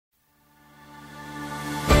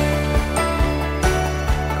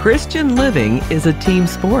Christian living is a team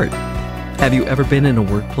sport. Have you ever been in a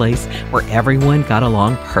workplace where everyone got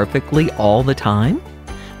along perfectly all the time?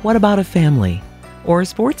 What about a family or a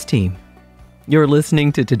sports team? You're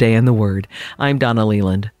listening to Today in the Word. I'm Donna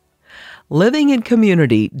Leland. Living in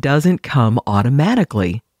community doesn't come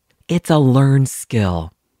automatically. It's a learned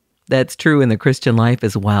skill. That's true in the Christian life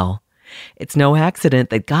as well. It's no accident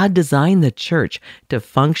that God designed the church to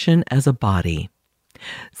function as a body.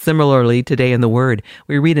 Similarly, today in the Word,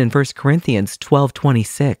 we read in 1 Corinthians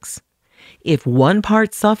 12:26, "If one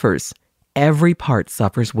part suffers, every part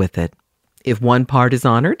suffers with it. If one part is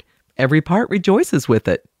honored, every part rejoices with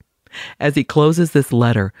it." As he closes this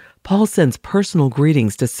letter, Paul sends personal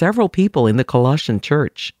greetings to several people in the Colossian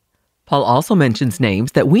church. Paul also mentions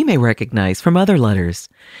names that we may recognize from other letters.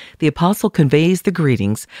 The apostle conveys the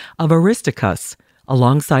greetings of Aristarchus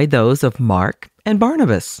alongside those of Mark and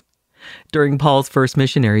Barnabas. During Paul's first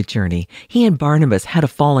missionary journey, he and Barnabas had a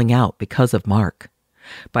falling out because of Mark.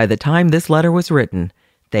 By the time this letter was written,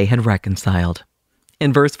 they had reconciled.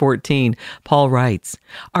 In verse 14, Paul writes,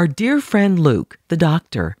 "Our dear friend Luke, the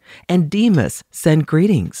doctor, and Demas send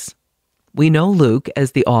greetings." We know Luke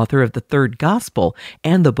as the author of the third gospel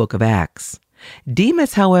and the book of Acts.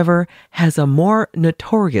 Demas, however, has a more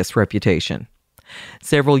notorious reputation.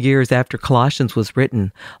 Several years after Colossians was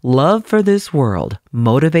written, love for this world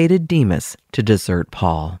motivated Demas to desert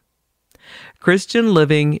Paul. Christian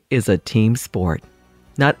living is a team sport.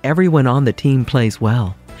 Not everyone on the team plays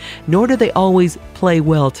well, nor do they always play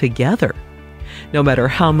well together. No matter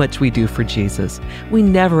how much we do for Jesus, we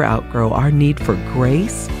never outgrow our need for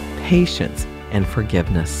grace, patience, and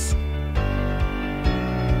forgiveness.